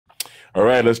All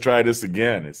right, let's try this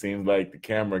again. It seems like the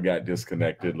camera got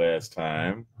disconnected last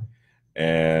time.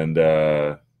 And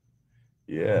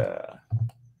yeah,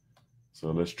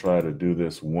 so let's try to do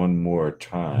this one more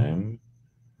time.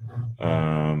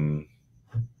 And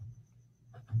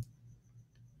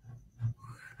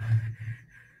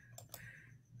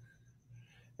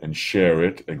share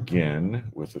it again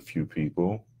with a few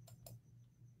people.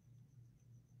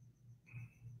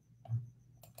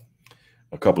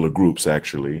 A couple of groups,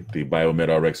 actually. The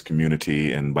BiomedRx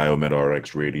community and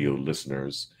BiomedRx radio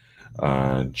listeners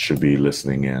should be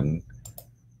listening in.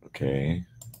 Okay.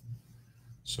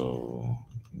 So,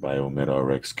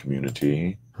 BiomedRx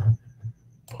community,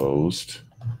 post.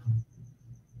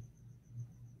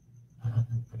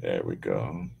 There we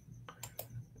go.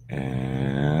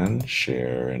 And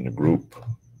share in the group.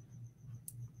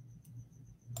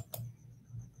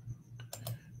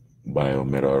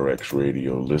 BiomedRx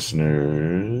radio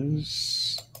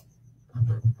listeners.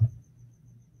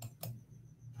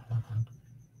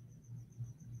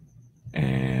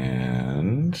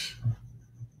 And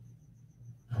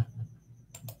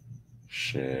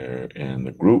share in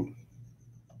the group.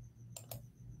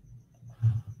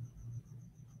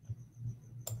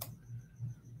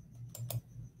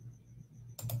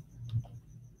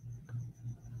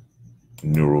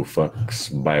 Neurofux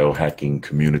biohacking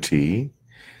community.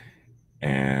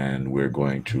 And we're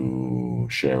going to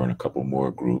share in a couple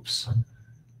more groups.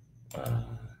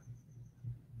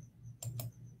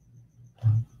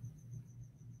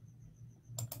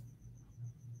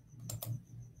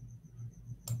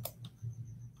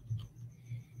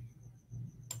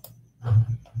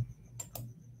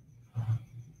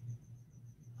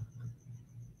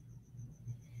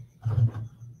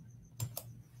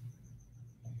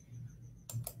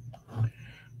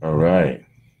 All right.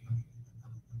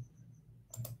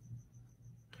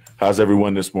 How's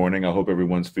everyone this morning? I hope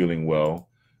everyone's feeling well.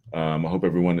 I hope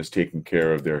everyone is taking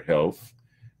care of their health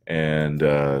and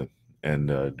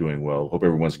doing well. Hope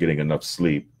everyone's getting enough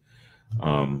sleep.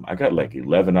 I got like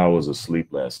 11 hours of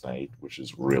sleep last night, which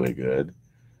is really good.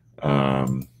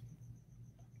 I've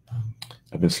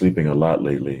been sleeping a lot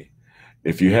lately.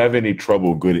 If you have any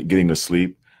trouble getting to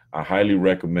sleep, I highly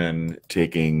recommend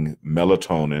taking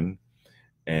melatonin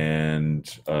and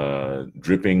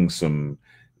dripping some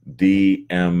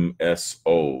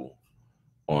DMSO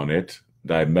on it,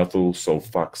 dimethyl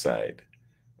sulfoxide,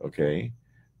 okay?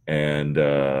 And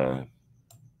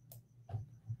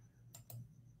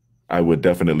I would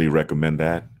definitely recommend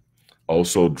that.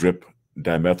 Also drip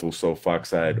dimethyl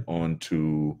sulfoxide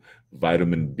onto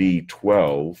vitamin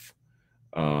B12,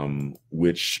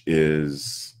 which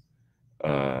is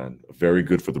very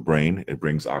good for the brain. It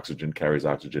brings oxygen, carries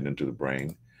oxygen into the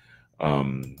brain.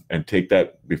 And take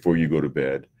that before you go to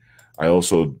bed. I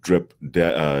also drip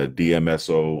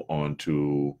DMSO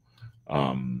onto,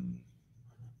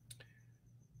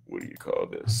 what do you call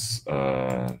this?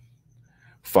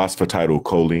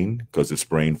 Phosphatidylcholine, because it's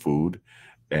brain food.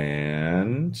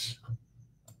 And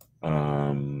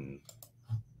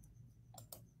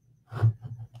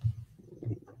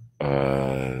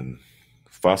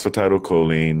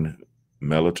phosphatidylcholine,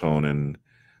 melatonin,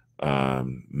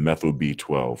 methyl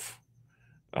B12.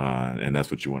 And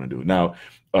that's what you want to do. Now,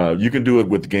 you can do it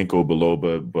with ginkgo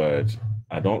biloba, but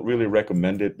I don't really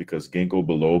recommend it because ginkgo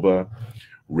biloba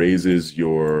raises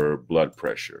your blood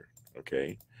pressure,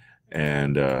 okay?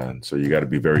 And so you got to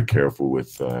be very careful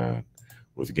with ginkgo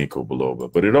biloba.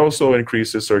 But it also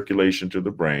increases circulation to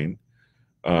the brain.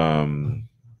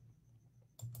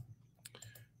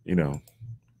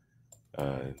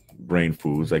 Brain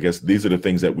foods. I guess these are the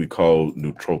things that we call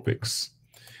nootropics.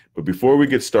 But before we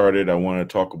get started, I want to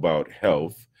talk about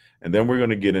health, and then we're going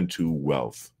to get into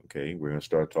wealth, okay? We're going to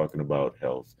start talking about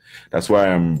health. That's why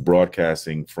I'm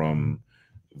broadcasting from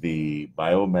the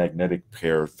biomagnetic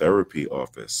pair therapy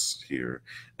office here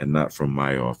and not from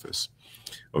my office,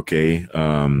 okay?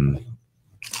 I'm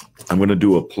going to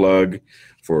do a plug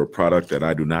for a product that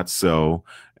I do not sell,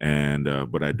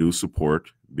 but I do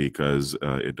support because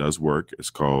it does work. It's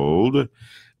called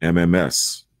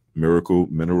MMS, Miracle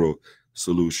Mineral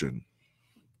Solution.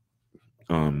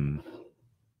 The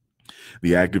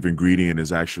active ingredient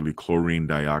is actually chlorine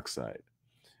dioxide.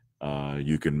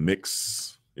 You can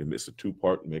mix, it's a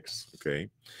 2-part mix, okay?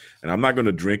 And I'm not going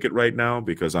to drink it right now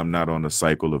because I'm not on a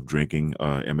cycle of drinking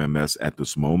MMS at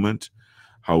this moment.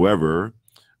 However,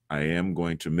 I am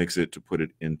going to mix it to put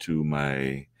it into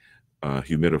my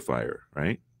humidifier,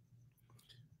 right?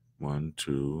 1,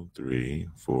 2, 3,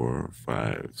 4,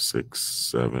 5, 6,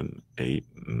 7, 8,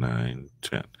 9,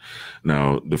 10.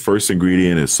 Now, the first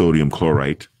ingredient is sodium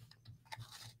chlorite.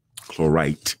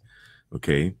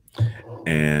 Okay.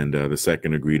 And the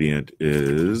second ingredient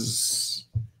is,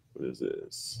 what is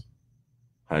this?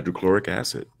 Hydrochloric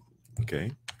acid.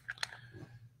 Okay.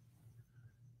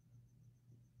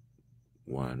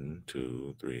 1,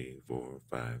 2, 3, 4,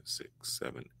 5, 6,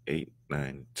 7, 8,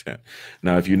 9, 10.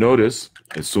 Now, if you notice,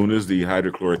 as soon as the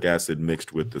hydrochloric acid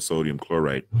mixed with the sodium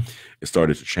chloride, it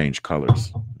started to change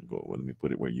colors. Well, let me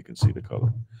put it where you can see the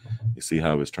color. You see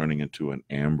how it's turning into an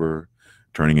amber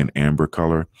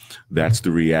color? That's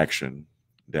the reaction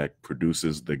that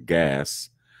produces the gas,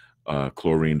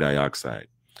 chlorine dioxide.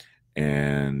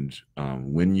 And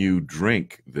when you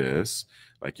drink this,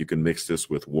 like you can mix this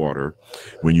with water.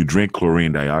 When you drink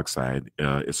chlorine dioxide,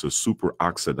 it's a super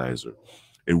oxidizer.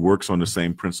 It works on the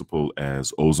same principle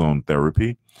as ozone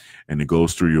therapy, and it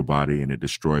goes through your body and it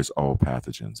destroys all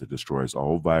pathogens. It destroys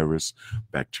all virus,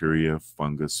 bacteria,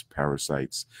 fungus,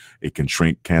 parasites. It can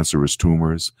shrink cancerous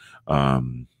tumors.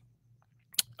 It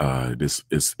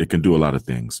can do a lot of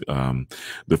things.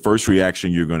 The first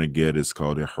reaction you're going to get is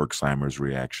called a Herxheimer's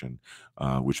reaction,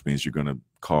 which means you're going to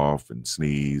cough and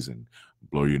sneeze and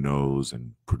blow your nose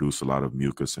and produce a lot of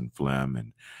mucus and phlegm,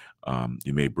 and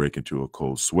you may break into a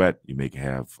cold sweat. You may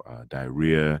have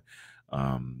diarrhea.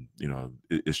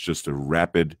 It's just a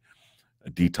rapid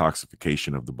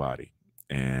detoxification of the body.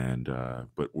 And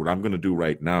but what I'm going to do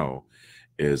right now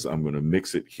is I'm going to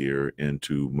mix it here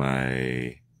into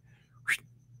my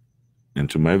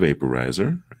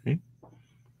vaporizer. Right?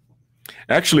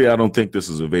 Actually, I don't think this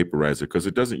is a vaporizer because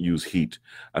it doesn't use heat.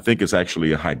 I think it's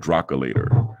actually a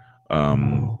hydrocholator,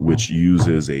 which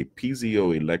uses a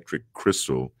piezoelectric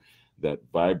crystal that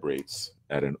vibrates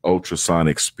at an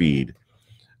ultrasonic speed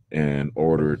in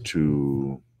order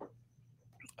to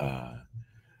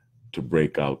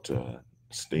break out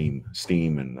steam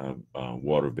and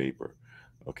water vapor.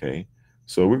 Okay,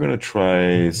 so we're going to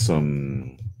try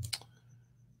some.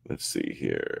 Let's see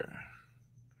here.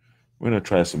 We're going to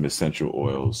try some essential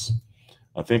oils.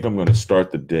 I think I'm going to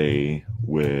start the day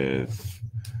with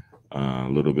a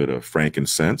little bit of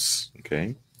frankincense.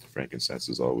 Okay, frankincense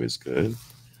is always good.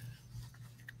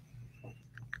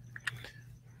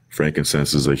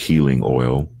 Frankincense is a healing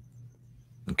oil.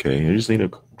 Okay, you just need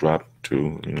a drop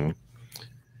too,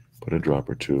 put a drop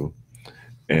or two.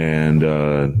 And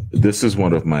this is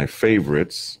one of my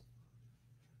favorites.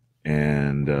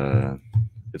 And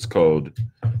it's called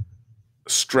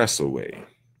Stress Away.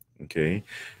 Okay.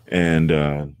 And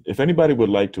if anybody would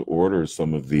like to order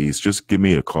some of these, just give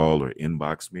me a call or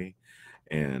inbox me.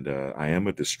 And I am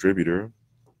a distributor,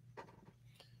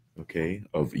 okay,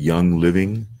 of Young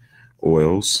Living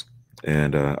oils.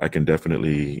 And I can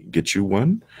definitely get you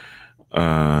one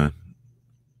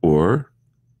or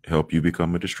help you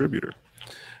become a distributor.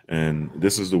 And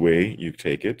this is the way you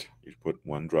take it. You put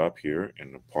one drop here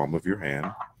in the palm of your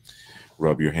hand.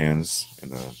 Rub your hands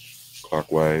in a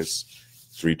clockwise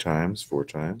 3 times, 4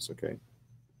 times, okay?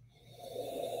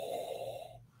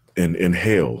 And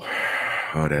inhale.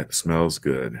 Oh, that smells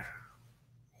good.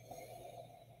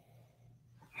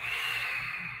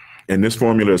 And this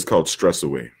formula is called Stress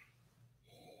Away,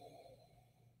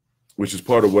 which is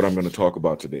part of what I'm going to talk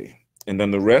about today. And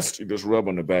then the rest, you just rub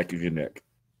on the back of your neck.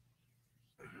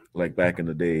 Like back in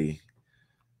the day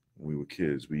when we were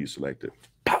kids, we used to like to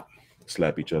pop,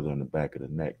 slap each other on the back of the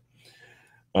neck.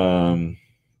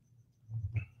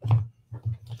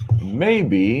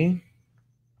 Maybe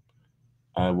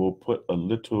I will put a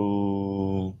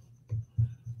little,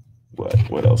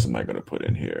 what else am I going to put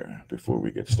in here before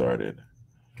we get started?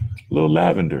 A little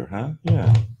lavender, huh?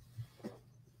 Yeah. A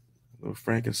little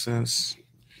frankincense,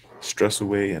 Stress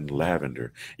Away, and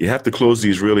lavender. You have to close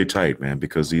these really tight, man,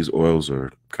 because these oils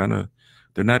are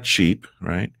they're not cheap,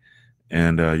 right?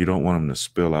 And you don't want them to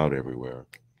spill out everywhere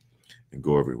and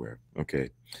go everywhere. Okay.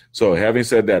 So having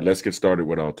said that, let's get started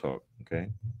with our talk. Okay.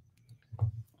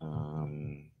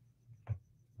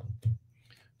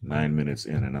 9 minutes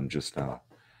in, and I'm just now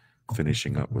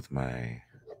finishing up with my.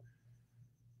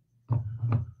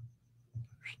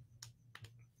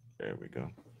 There we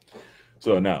go.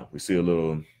 So now we see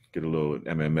get a little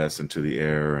MMS into the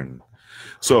air. And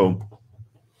so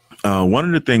one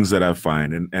of the things that I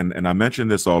find, and I mention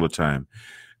this all the time,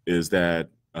 is that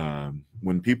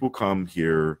when people come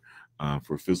here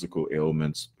for physical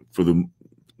ailments,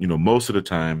 most of the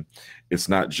time, it's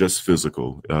not just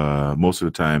physical. Most of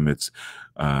the time, it's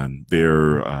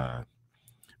they're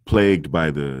plagued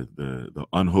by the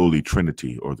unholy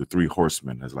trinity, or the 3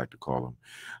 horsemen, as I like to call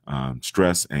them: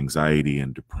 stress, anxiety,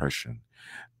 and depression.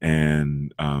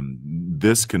 And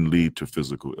this can lead to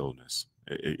physical illness.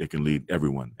 It can lead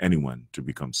anyone to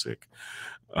become sick.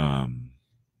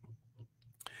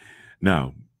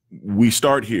 Now, we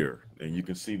start here. and you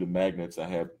can see the magnets.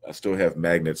 I still have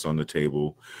magnets on the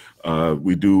table.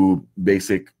 We do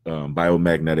basic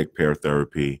biomagnetic pair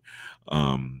therapy.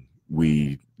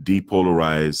 We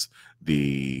depolarize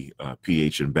the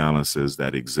pH imbalances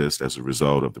that exist as a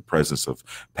result of the presence of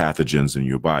pathogens in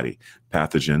your body.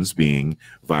 Pathogens being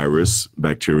virus,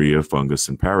 bacteria, fungus,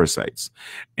 and parasites.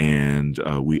 And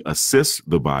we assist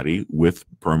the body with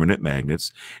permanent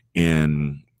magnets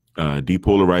in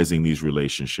depolarizing these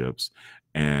relationships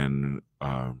and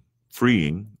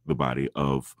freeing the body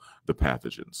of the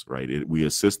pathogens, right? We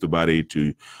assist the body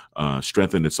to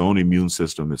strengthen its own immune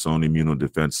system, its own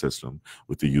immunodefense system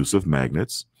with the use of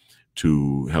magnets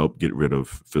to help get rid of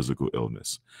physical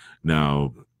illness.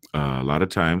 Now, a lot of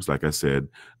times, like I said,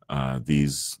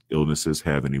 these illnesses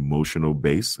have an emotional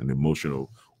base, an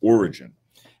emotional origin.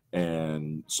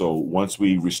 And so once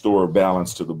we restore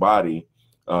balance to the body,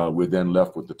 we're then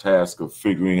left with the task of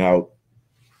figuring out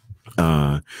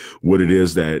what it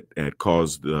is that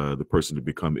caused the person to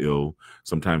become ill.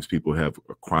 Sometimes people have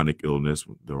a chronic illness.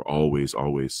 They're always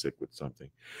sick with something.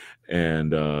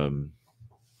 And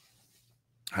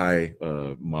hi,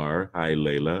 Mar. Hi,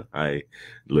 Layla. Hi,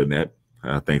 Lynette.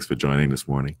 Thanks for joining this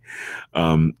morning.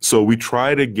 So we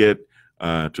try to get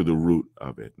to the root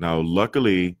of it. Now,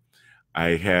 luckily,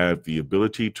 I have the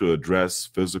ability to address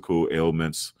physical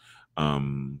ailments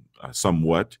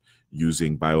somewhat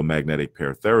using biomagnetic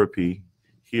pair therapy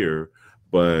here,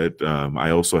 but I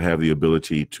also have the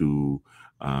ability to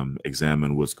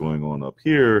examine what's going on up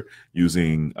here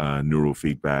using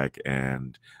neurofeedback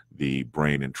and the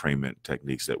brain entrainment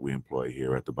techniques that we employ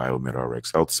here at the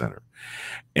BiomedRx Health Center.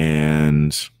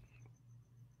 And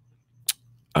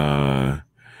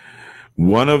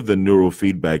one of the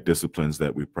neurofeedback disciplines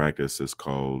that we practice is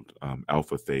called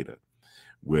alpha theta.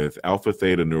 With alpha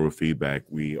theta neurofeedback,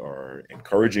 we are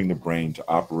encouraging the brain to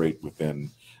operate within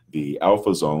the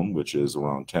alpha zone, which is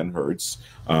around 10 hertz,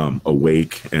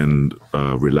 awake and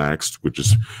relaxed, which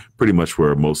is pretty much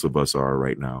where most of us are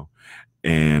right now,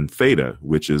 and theta,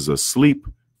 which is a sleep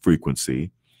frequency.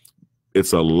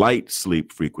 It's a light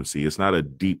sleep frequency. It's not a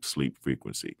deep sleep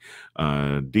frequency.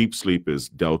 Deep sleep is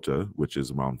delta, which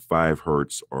is around 5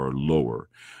 hertz or lower.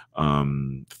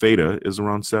 Theta is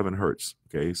around 7 hertz.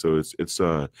 Okay, so it's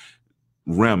a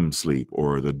REM sleep,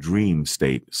 or the dream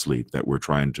state sleep, that we're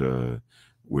trying to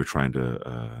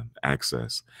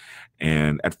access.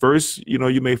 And at first,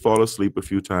 you may fall asleep a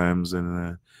few times,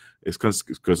 and it's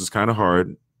because it's kind of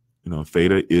hard.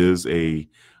 Theta is a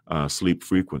sleep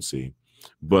frequency,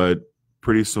 but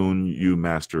pretty soon you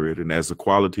master it, and as the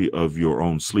quality of your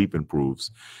own sleep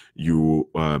improves, you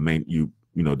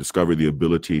discover the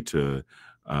ability to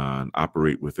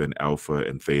operate within alpha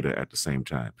and theta at the same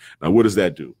time. Now, what does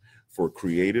that do for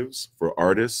creatives, for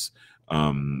artists?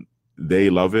 They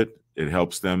love it. It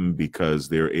helps them because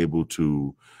they're able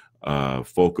to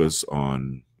focus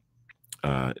on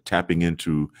tapping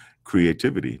into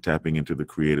creativity, tapping into the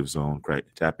creative zone,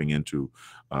 tapping into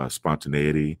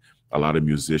spontaneity. A lot of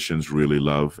musicians really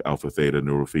love alpha theta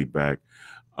neurofeedback.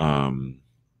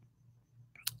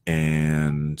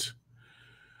 And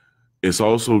it's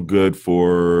also good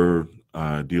for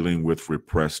dealing with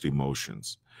repressed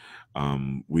emotions.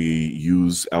 We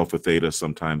use alpha theta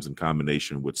sometimes in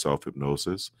combination with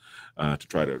self-hypnosis to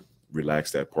try to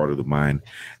relax that part of the mind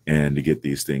and to get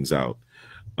these things out.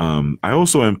 I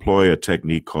also employ a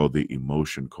technique called the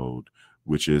emotion code,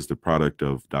 which is the product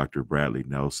of Dr. Bradley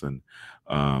Nelson.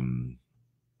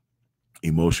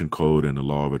 Emotion code and the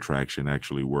law of attraction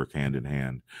actually work hand in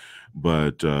hand.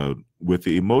 But with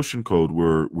the emotion code,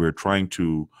 we're trying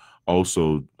to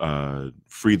also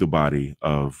free the body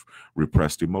of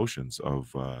repressed emotions,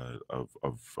 of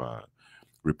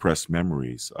repressed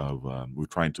memories. We're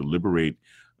trying to liberate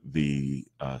the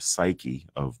psyche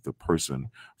of the person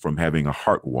from having a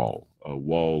heart wall, a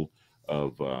wall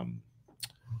of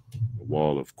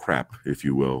crap, if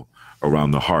you will,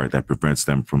 around the heart that prevents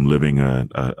them from living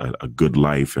a good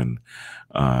life and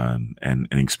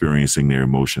experiencing their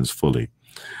emotions fully.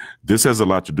 This has a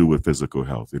lot to do with physical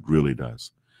health. It really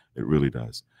does. It really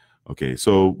does. Okay,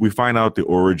 so we find out the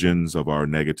origins of our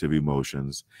negative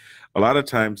emotions. A lot of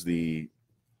times the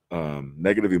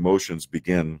negative emotions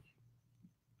begin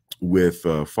with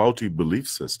a faulty belief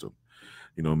system.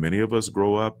 Many of us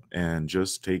grow up and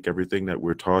just take everything that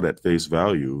we're taught at face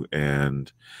value.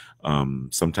 And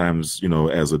sometimes,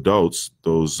 as adults,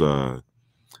 those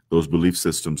belief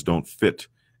systems don't fit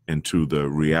into the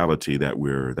reality that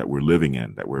we're living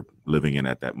in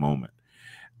at that moment.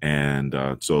 And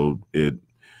so it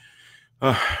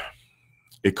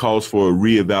calls for a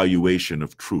reevaluation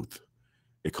of truth.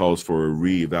 it calls for a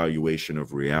reevaluation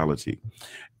of reality.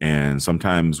 And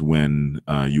sometimes when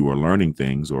you are learning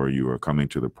things, or you are coming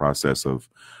to the process of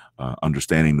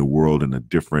understanding the world in a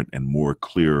different and more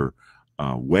clear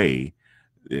way,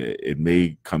 it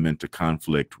may come into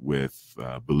conflict with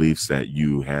beliefs that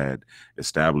you had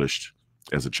established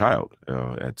as a child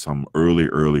at some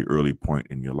early point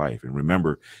in your life. And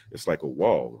remember, it's like a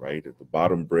wall, right? At the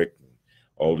bottom brick,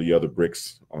 all the other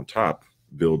bricks on top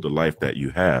build the life that you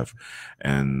have.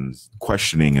 And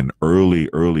questioning an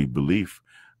early belief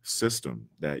system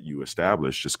that you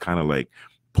establish, just kind of like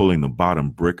pulling the bottom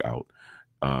brick out.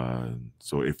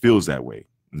 So it feels that way.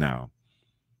 Now,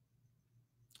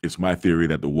 it's my theory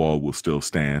that the wall will still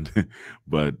stand,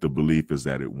 but the belief is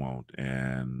that it won't.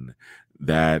 And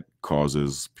that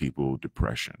causes people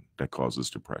depression. That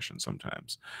causes depression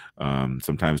sometimes.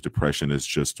 Sometimes depression is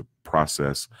just a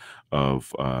process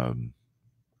of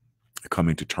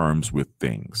coming to terms with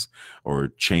things, or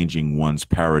changing one's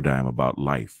paradigm about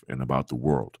life and about the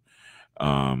world.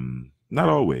 Not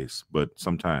always, but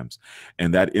sometimes.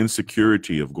 And that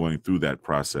insecurity of going through that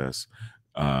process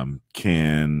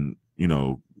can,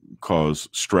 cause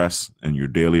stress in your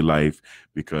daily life,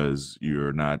 because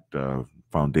you're not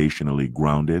foundationally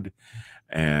grounded,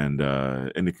 and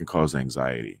it can cause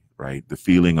anxiety, right? The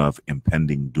feeling of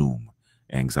impending doom,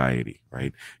 anxiety,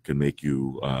 right, can make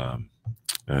you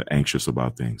anxious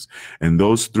about things. And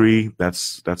those three,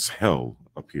 that's hell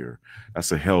up here.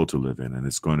 That's a hell to live in, and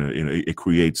it's going to, it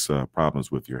creates problems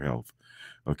with your health.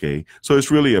 Okay, so it's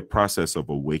really a process of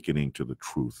awakening to the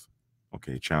truth.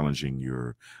 Okay, challenging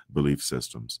your belief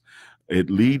systems. It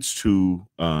leads to,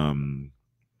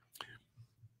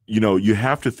 you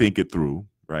have to think it through,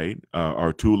 right?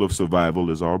 Our tool of survival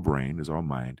is our brain, is our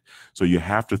mind. So you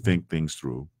have to think things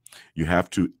through. You have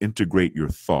to integrate your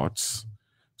thoughts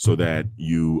so that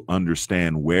you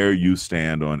understand where you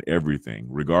stand on everything,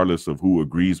 regardless of who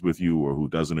agrees with you or who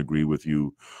doesn't agree with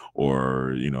you,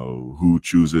 or, who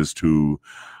chooses to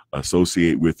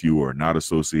associate with you or not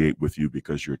associate with you,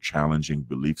 because you're challenging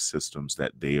belief systems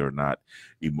that they are not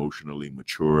emotionally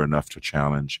mature enough to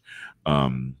challenge.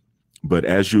 But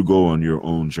as you go on your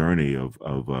own journey of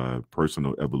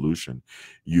personal evolution,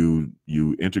 you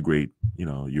integrate,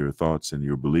 your thoughts and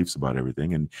your beliefs about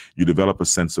everything, and you develop a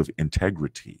sense of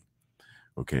integrity,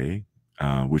 okay,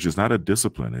 which is not a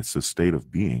discipline. It's a state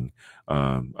of being,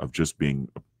 of just being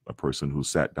a person who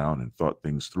sat down and thought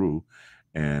things through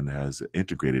and has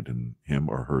integrated in him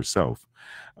or herself.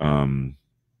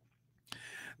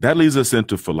 That leads us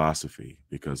into philosophy,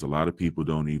 because a lot of people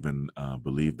don't even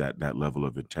believe that that level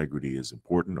of integrity is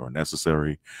important or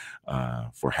necessary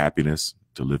for happiness,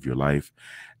 to live your life.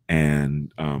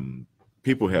 And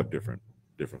people have different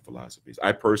philosophies.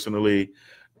 I've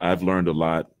learned a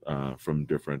lot from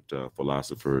different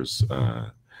philosophers,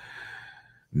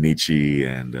 Nietzsche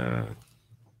and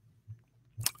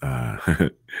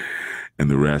and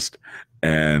the rest.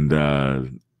 And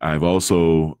I've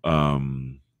also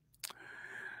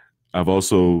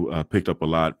picked up a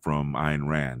lot from Ayn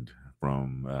Rand,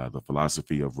 from the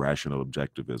philosophy of rational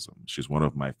objectivism. She's one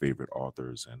of my favorite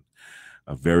authors, and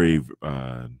a very,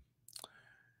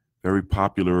 very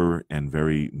popular and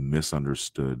very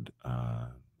misunderstood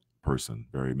person,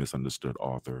 very misunderstood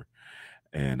author.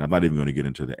 And I'm not even going to get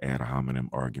into the ad hominem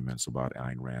arguments about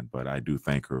Ayn Rand, but I do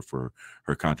thank her for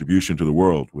her contribution to the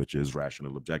world, which is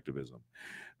rational objectivism.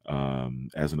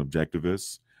 As an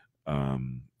objectivist,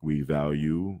 we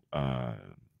value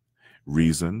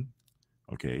reason,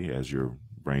 okay, as your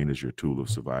brain is your tool of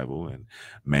survival, and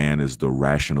man is the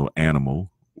rational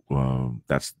animal.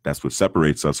 That's what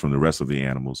separates us from the rest of the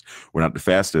animals. We're not the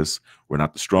fastest, we're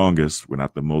not the strongest, we're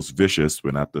not the most vicious,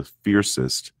 we're not the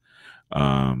fiercest.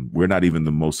 We're not even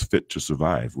the most fit to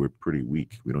survive. We're pretty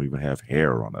weak. We don't even have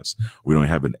hair on us. We don't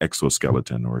have an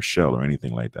exoskeleton or a shell or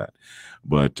anything like that.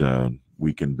 But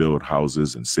we can build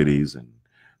houses and cities and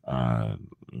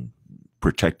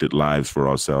protected lives for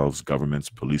ourselves, governments,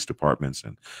 police departments,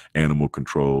 and animal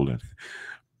control and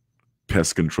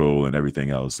pest control and everything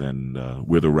else. And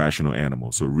we're the rational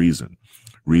animal. So reason,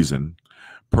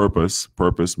 purpose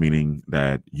meaning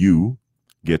that you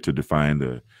get to define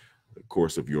the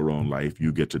course of your own life.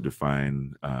 You get to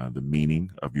define the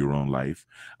meaning of your own life.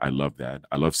 I love that.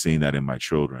 I love seeing that in my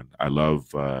children. I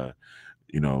love,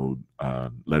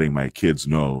 letting my kids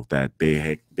know that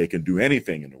they can do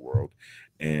anything in the world,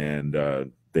 and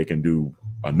they can do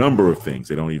a number of things.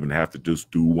 They don't even have to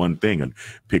just do one thing and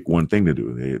pick one thing to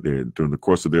do. They're during the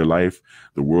course of their life,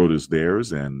 the world is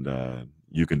theirs, and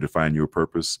you can define your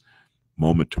purpose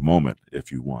moment to moment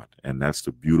if you want. And that's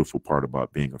the beautiful part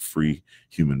about being a free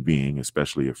human being,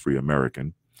 especially a free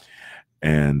American.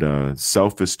 And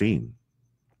self-esteem.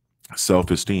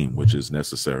 self-esteem, which is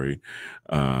necessary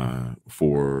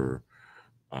for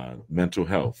mental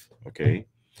health. Okay.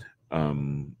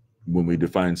 When we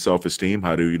define self-esteem,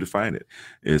 how do you define it?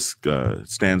 It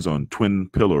stands on twin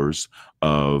pillars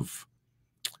of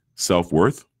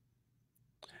self-worth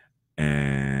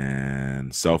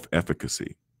and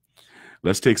self-efficacy.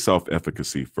 Let's take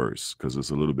self-efficacy first because it's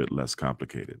a little bit less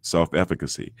complicated.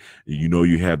 Self-efficacy, you know,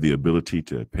 you have the ability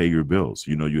to pay your bills.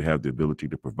 You know, you have the ability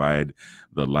to provide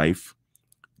the life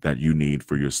that you need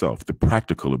for yourself, the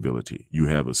practical ability. You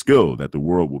have a skill that the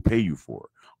world will pay you for,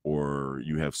 or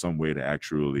you have some way to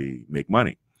actually make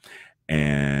money.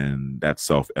 And that's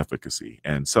self-efficacy.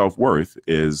 And self-worth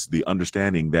is the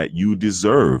understanding that you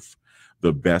deserve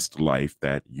the best life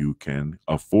that you can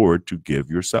afford to give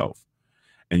yourself.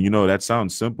 And you know, that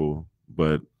sounds simple,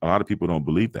 but a lot of people don't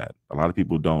believe that. A lot of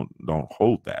people don't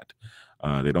hold that.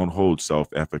 They don't hold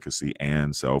self-efficacy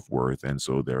and self-worth, and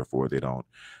so therefore they don't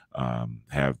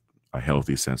have a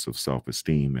healthy sense of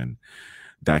self-esteem, and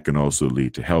that can also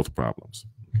lead to health problems.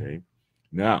 Okay,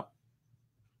 now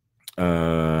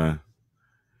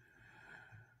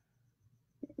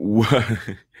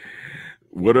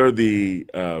what are the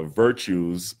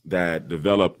virtues that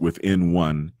develop within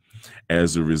one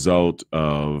as a result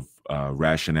of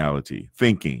rationality,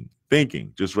 thinking,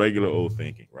 just regular old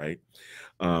thinking, right?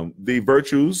 The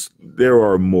virtues, there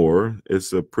are more.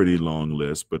 It's a pretty long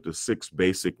list, but the 6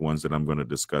 basic ones that I'm going to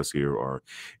discuss here are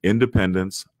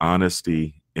independence,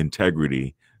 honesty,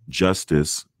 integrity,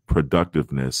 justice,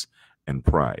 productiveness, and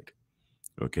pride.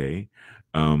 Okay.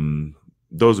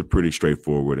 Those are pretty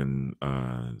straightforward and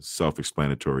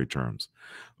self-explanatory terms.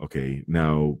 Okay.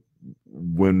 Now,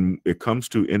 when it comes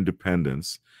to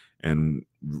independence, and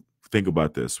think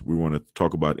about this, we want to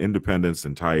talk about independence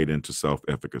and tie it into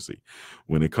self-efficacy.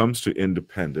 When it comes to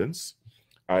independence,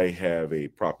 I have a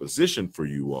proposition for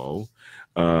you all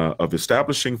of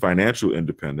establishing financial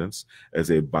independence as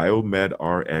a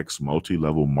BiomedRx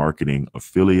multi-level marketing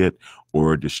affiliate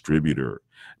or distributor.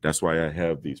 That's why I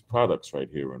have these products right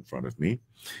here in front of me.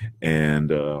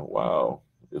 And wow,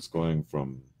 it's going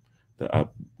from the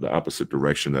opposite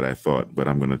direction that I thought, but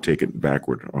I'm going to take it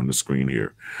backward on the screen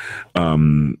here.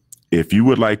 If you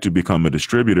would like to become a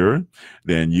distributor,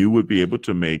 then you would be able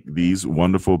to make these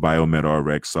wonderful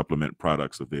BiomedRx supplement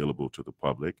products available to the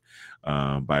public.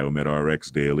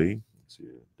 BiomedRx Daily, let's see,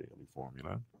 daily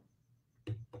formula.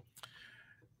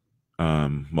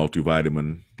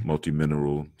 Multivitamin,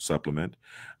 multi-mineral supplement.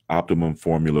 Optimum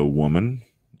Formula Woman.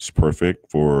 It's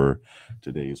perfect for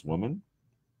today's woman.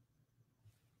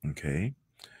 Okay.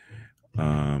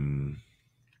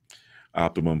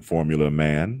 Optimum Formula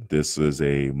Man. This is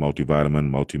a multivitamin,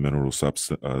 multi-mineral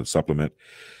supplement,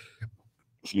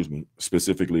 excuse me,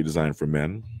 specifically designed for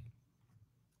men.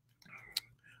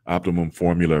 Optimum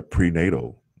Formula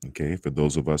Prenatal. Okay, for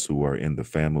those of us who are in the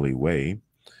family way,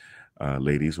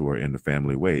 ladies who are in the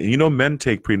family way. And you know, men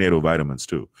take prenatal vitamins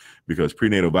too, because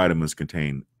prenatal vitamins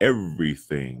contain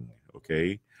everything.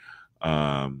 Okay.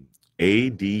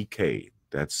 ADK.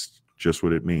 That's just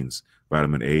what it means.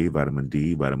 Vitamin A, vitamin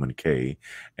D, vitamin K.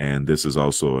 And this is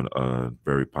also a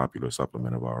very popular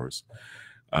supplement of ours.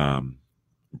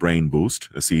 Brain Boost.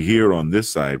 See, here on this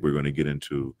side, we're going to get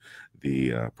into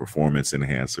the performance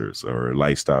enhancers or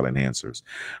lifestyle enhancers.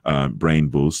 Brain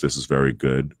Boost. This is very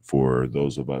good for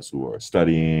those of us who are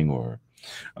studying or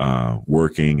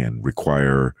working and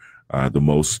require the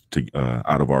most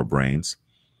out of our brains.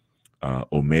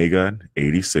 Omega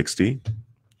 8060,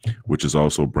 which is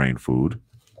also brain food.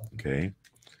 Okay.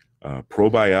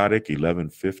 Probiotic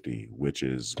 1150, which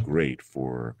is great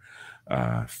for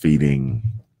feeding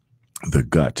the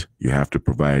gut. You have to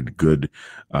provide good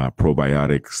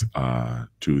probiotics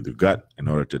to the gut in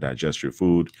order to digest your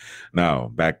food. Now,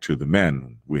 back to the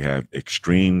men, we have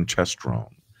Extreme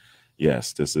Testosterone.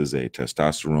 Yes, this is a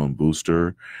testosterone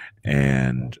booster.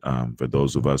 And for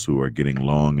those of us who are getting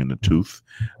long in the tooth,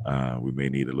 we may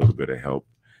need a little bit of help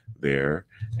there.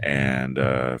 And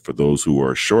for those who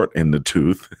are short in the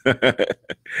tooth,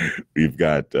 we've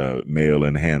got male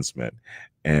enhancement.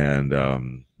 And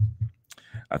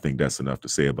I think that's enough to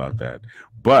say about that.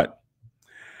 But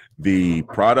the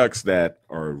products that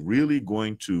are really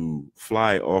going to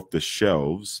fly off the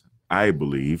shelves, I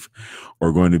believe,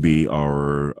 are going to be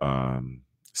our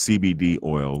CBD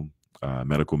oil,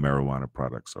 medical marijuana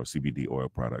products, or CBD oil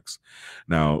products.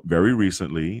 Now, very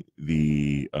recently,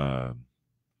 the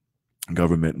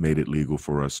government made it legal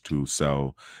for us to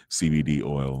sell CBD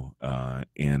oil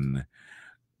in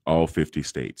all 50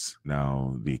 states.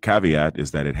 Now, the caveat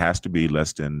is that it has to be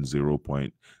less than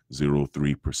 0.03%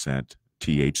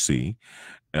 THC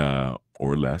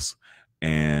or less.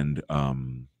 And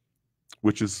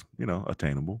which is,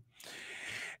 attainable.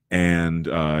 And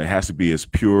it has to be as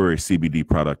pure a CBD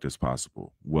product as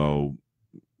possible. Well,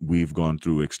 we've gone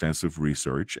through extensive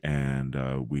research, and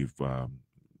we've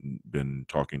been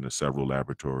talking to several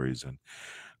laboratories, and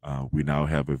we now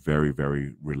have a very,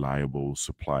 very reliable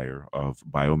supplier of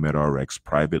BiomedRx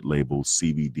private label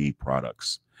CBD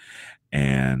products.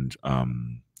 And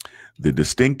the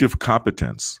distinctive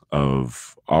competence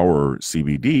of our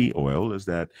CBD oil is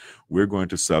that we're going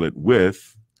to sell it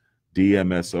with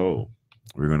DMSO.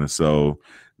 We're going to sell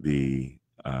the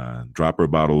dropper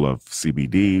bottle of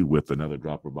CBD with another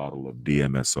dropper bottle of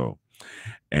DMSO.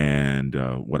 And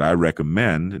what I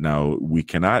recommend, now we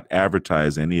cannot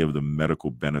advertise any of the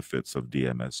medical benefits of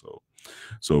DMSO.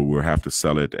 So we'll have to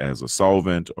sell it as a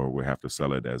solvent, or we'll have to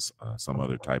sell it as some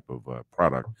other type of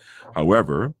product.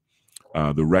 However,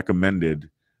 the recommended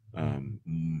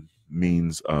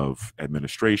means of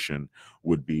administration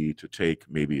would be to take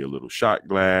maybe a little shot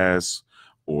glass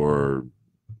or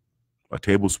a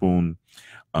tablespoon,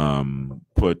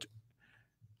 put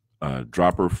a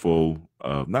dropper full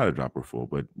of, not a dropper full,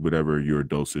 but whatever your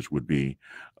dosage would be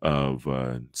of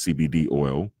CBD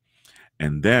oil,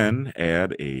 and then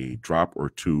add a drop or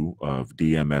two of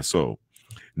DMSO.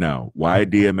 Now, why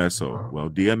DMSO? Well,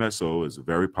 DMSO is a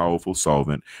very powerful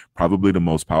solvent, probably the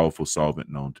most powerful solvent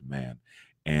known to man.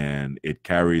 And it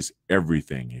carries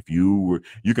everything. If you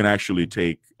can actually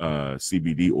take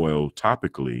CBD oil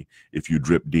topically if you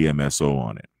drip DMSO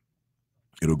on it.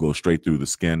 It'll go straight through the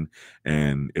skin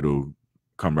and it'll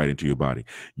come right into your body.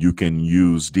 You can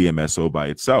use DMSO by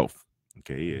itself.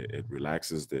 Okay, it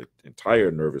relaxes the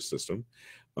entire nervous system.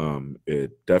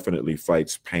 It definitely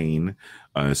fights pain.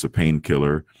 It's a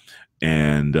painkiller,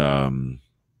 and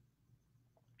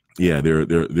yeah,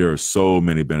 there are so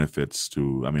many benefits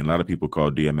to. I mean, a lot of people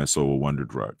call DMSO a wonder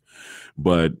drug,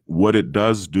 but what it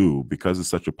does do, because it's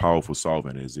such a powerful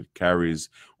solvent, is it carries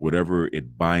whatever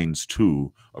it binds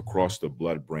to across the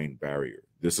blood-brain barrier.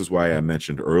 This is why I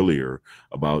mentioned earlier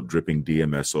about dripping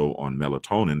DMSO on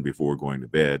melatonin before going to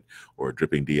bed, or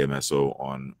dripping DMSO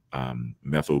on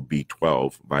methyl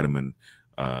B12, vitamin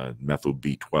methyl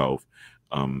B12,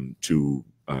 to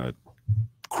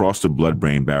cross the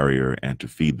blood-brain barrier and to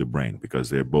feed the brain, because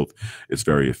they're both, it's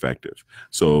very effective.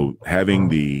 So having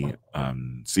the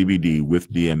CBD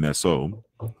with DMSO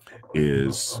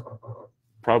is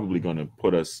probably going to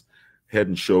put us head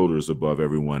and shoulders above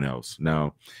everyone else.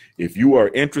 Now, if you are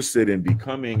interested in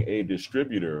becoming a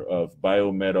distributor of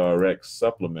BiomedRx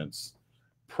supplements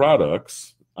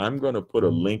products, I'm going to put a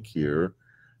link here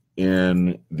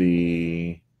in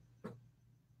the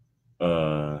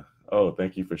oh,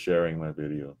 thank you for sharing my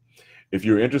video. If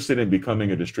you're interested in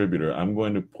becoming a distributor, I'm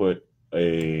going to put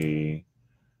a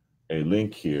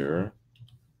link here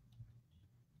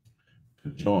to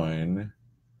join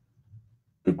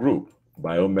the group,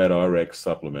 BiomedRx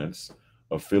Supplements,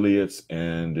 Affiliates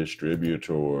and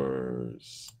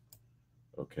Distributors.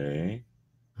 Okay.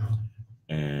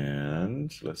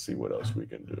 And let's see what else we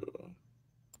can do.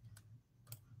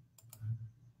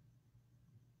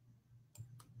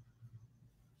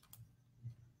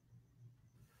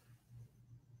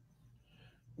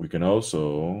 We can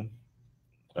also,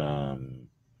 for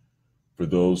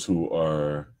those who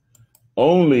are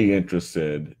only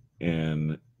interested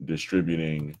in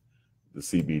distributing the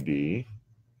CBD,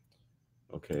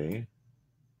 okay,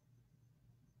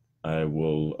 I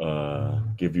will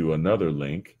give you another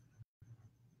link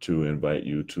to invite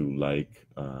you to like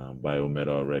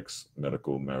BiomedRx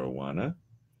Medical Marijuana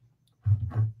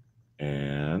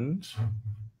and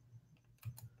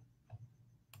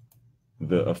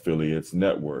the affiliates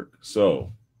network.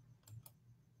 So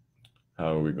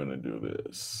how are we going to do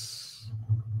this?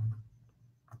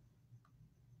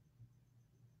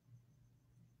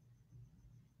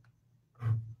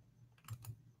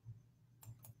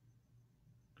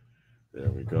 There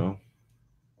we go.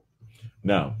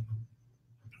 Now,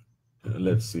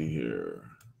 let's see here.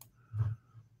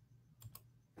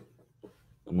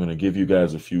 I'm going to give you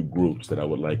guys a few groups that I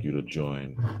would like you to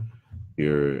join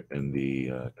here in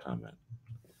the comment.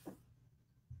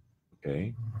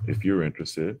 Okay, if you're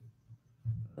interested,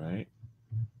 all right?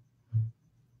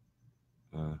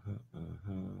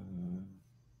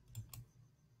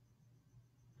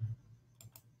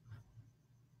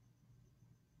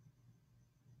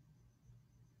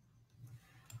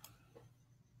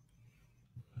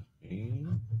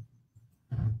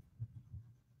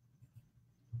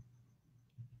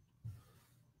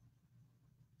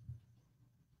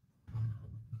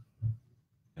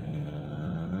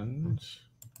 And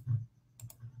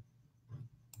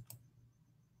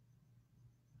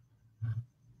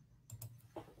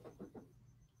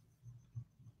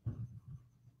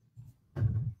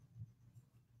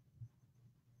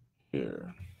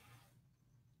here.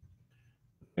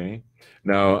 Okay.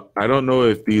 Now, I don't know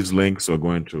if these links are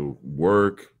going to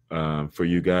work for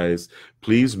you guys.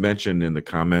 Please mention in the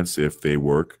comments if they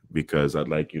work, because I'd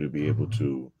like you to be able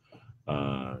to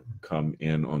come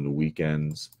in on the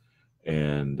weekends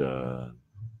and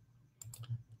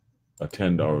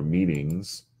attend our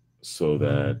meetings so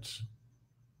that,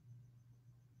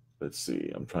 let's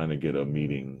see, I'm trying to get a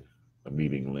meeting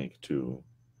link too.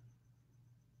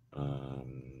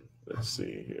 Let's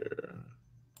see here.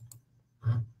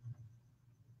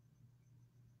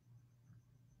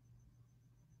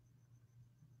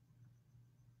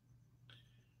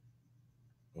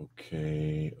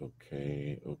 Okay.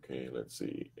 Let's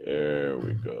see. There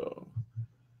we go.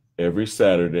 Every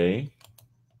Saturday,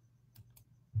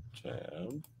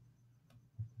 tab.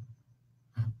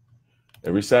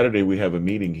 Every Saturday we have a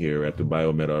meeting here at the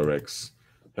BiomedRx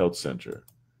Health Center.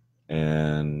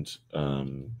 And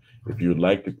if you'd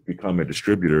like to become a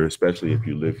distributor, especially if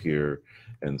you live here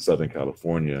in Southern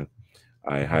California,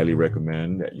 I highly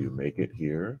recommend that you make it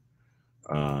here.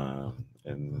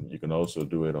 And you can also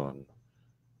do it on,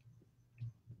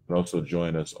 you can also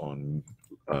join us on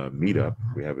Meetup.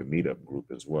 We have a Meetup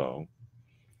group as well.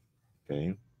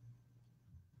 Okay.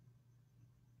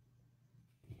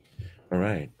 All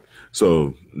right.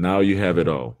 So now you have it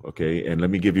all. Okay. And let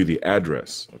me give you the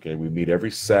address. Okay. We meet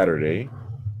every Saturday.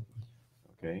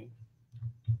 Okay.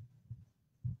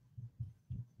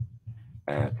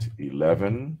 At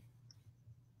 11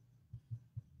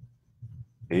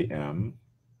 a.m.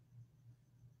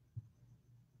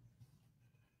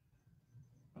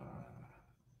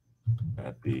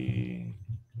 At the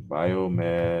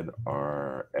BiomedRx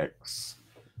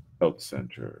Health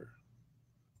Center.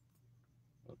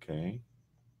 Okay.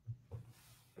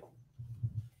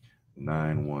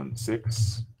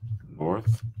 916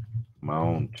 North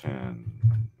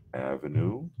Mountain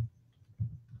Avenue,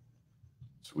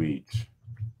 Suite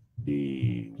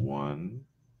D1,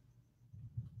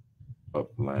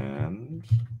 Upland,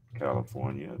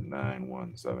 California,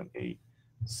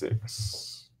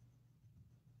 91786.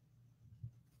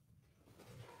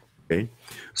 Okay,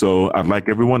 so I'd like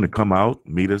everyone to come out,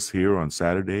 meet us here on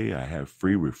Saturday. I have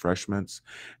free refreshments,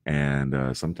 and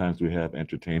sometimes we have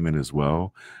entertainment as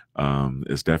well.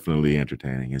 It's definitely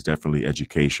entertaining. It's definitely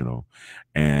educational,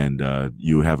 and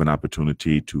you have an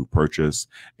opportunity to purchase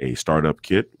a startup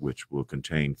kit, which will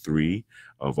contain 3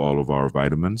 of all of our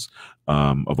vitamins,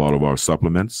 of all of our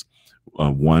supplements.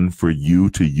 One for you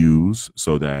to use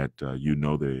so that you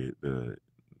know the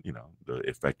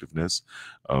effectiveness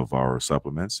of our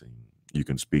supplements, and you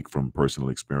can speak from personal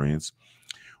experience.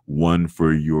 One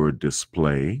for your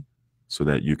display so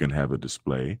that you can have a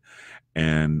display,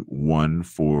 and one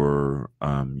for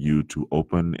you to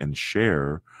open and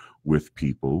share with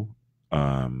people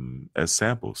as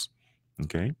samples.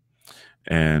 Okay.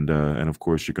 And of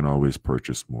course you can always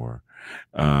purchase more.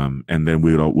 And then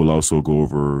we'll also go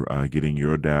over getting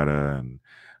your data and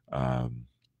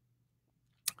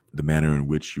the manner in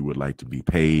which you would like to be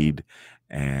paid,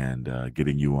 and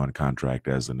getting you on contract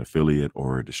as an affiliate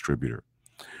or a distributor.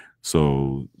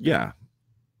 So yeah,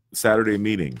 Saturday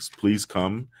meetings, please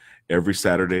come every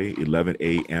Saturday, 11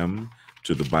 a.m.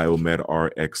 to the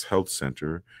BiomedRx Health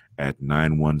Center at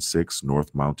 916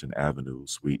 North Mountain Avenue,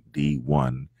 Suite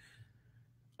D1,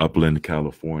 Upland,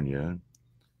 California,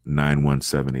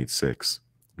 91786.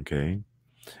 Okay.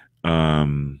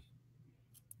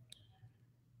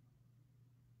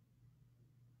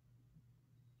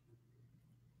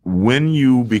 When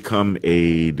you become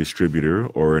a distributor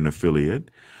or an affiliate,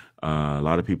 a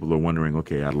lot of people are wondering,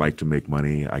 okay, I'd like to make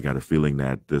money. I got a feeling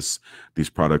that these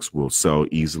products will sell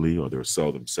easily, or they'll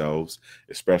sell themselves,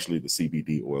 especially the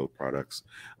CBD oil products.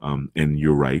 And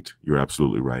you're right. You're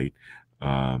absolutely right.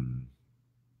 I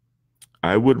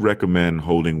would recommend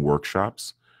holding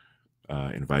workshops,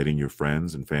 inviting your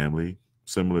friends and family,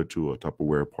 similar to a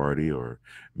Tupperware party or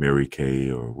Mary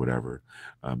Kay or whatever,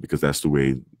 because that's the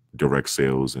way direct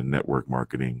sales and network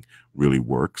marketing really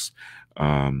works.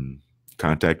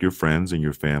 Contact your friends and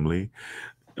your family.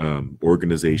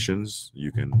 Organizations,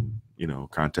 you can,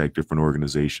 contact different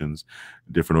organizations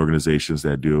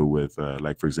that deal with,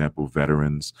 like, for example,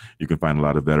 veterans. You can find a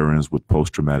lot of veterans with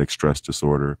post-traumatic stress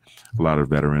disorder. A lot of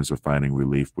veterans are finding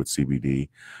relief with CBD.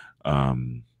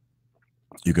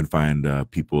 You can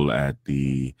find people at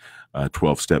the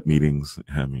 12-step meetings.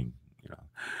 I mean,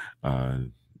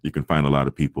 you can find a lot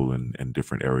of people in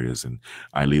different areas, and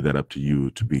I leave that up to you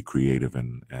to be creative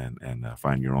and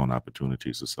find your own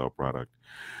opportunities to sell product.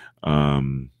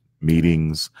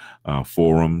 Meetings,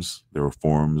 forums. There are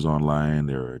forums online.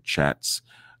 There are chats,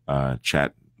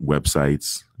 chat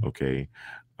websites. Okay.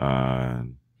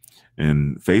 And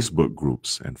in Facebook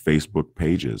groups and Facebook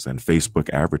pages and Facebook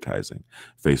advertising.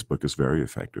 Facebook is very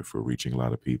effective for reaching a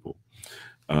lot of people.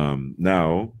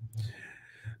 Now,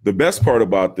 the best part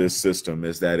about this system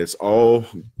is that it's all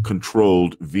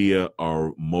controlled via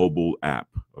our mobile app.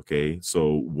 Okay,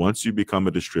 so once you become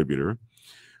a distributor,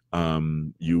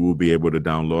 you will be able to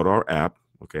download our app.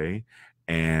 Okay,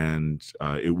 and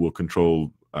it will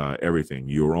control everything.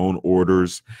 Your own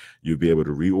orders, you'll be able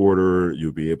to reorder.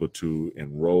 You'll be able to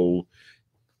enroll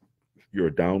your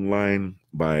downline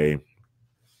by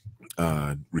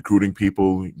recruiting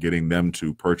people, getting them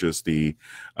to purchase the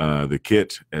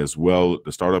kit as well,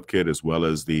 the startup kit, as well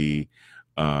as the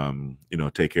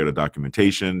take care of the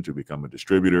documentation to become a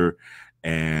distributor,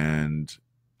 and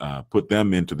put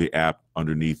them into the app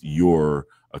underneath your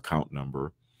account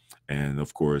number. And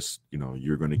of course,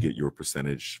 you're going to get your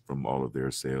percentage from all of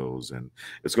their sales, and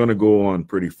it's going to go on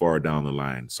pretty far down the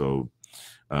line. So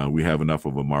we have enough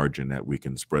of a margin that we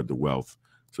can spread the wealth.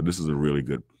 So this is a really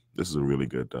good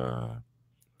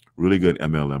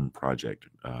MLM project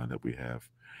that we have,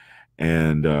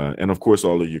 and of course,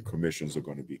 all of your commissions are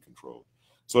going to be controlled.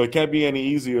 So it can't be any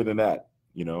easier than that,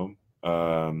 Yeah,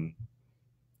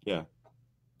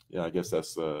 I guess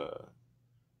that's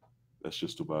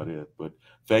just about it. But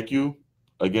thank you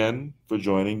again for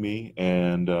joining me,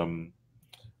 and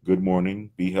good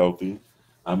morning. Be healthy.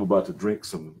 I'm about to drink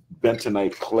some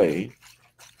bentonite clay,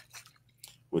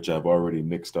 which I've already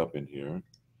mixed up in here.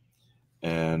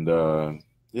 And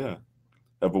yeah,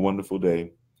 have a wonderful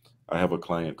day. I have a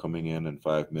client coming in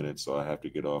 5 minutes, so I have to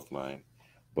get offline.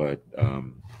 But,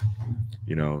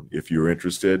 if you're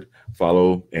interested,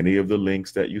 follow any of the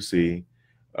links that you see.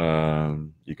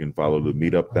 You can follow the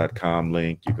meetup.com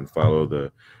link. You can follow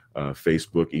the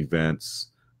Facebook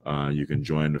events. You can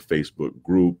join the Facebook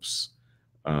groups.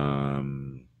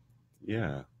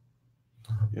 Yeah,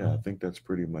 I think that's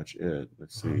pretty much it.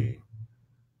 Let's see.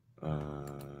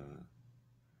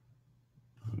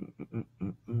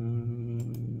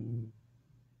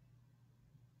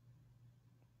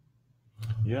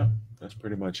 Yeah, that's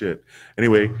pretty much it.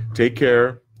 Anyway, take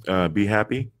care. Be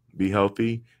happy, be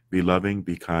healthy, be loving,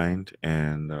 be kind,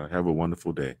 and have a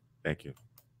wonderful day. Thank you.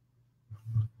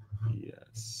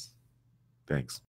 Yes. Thanks.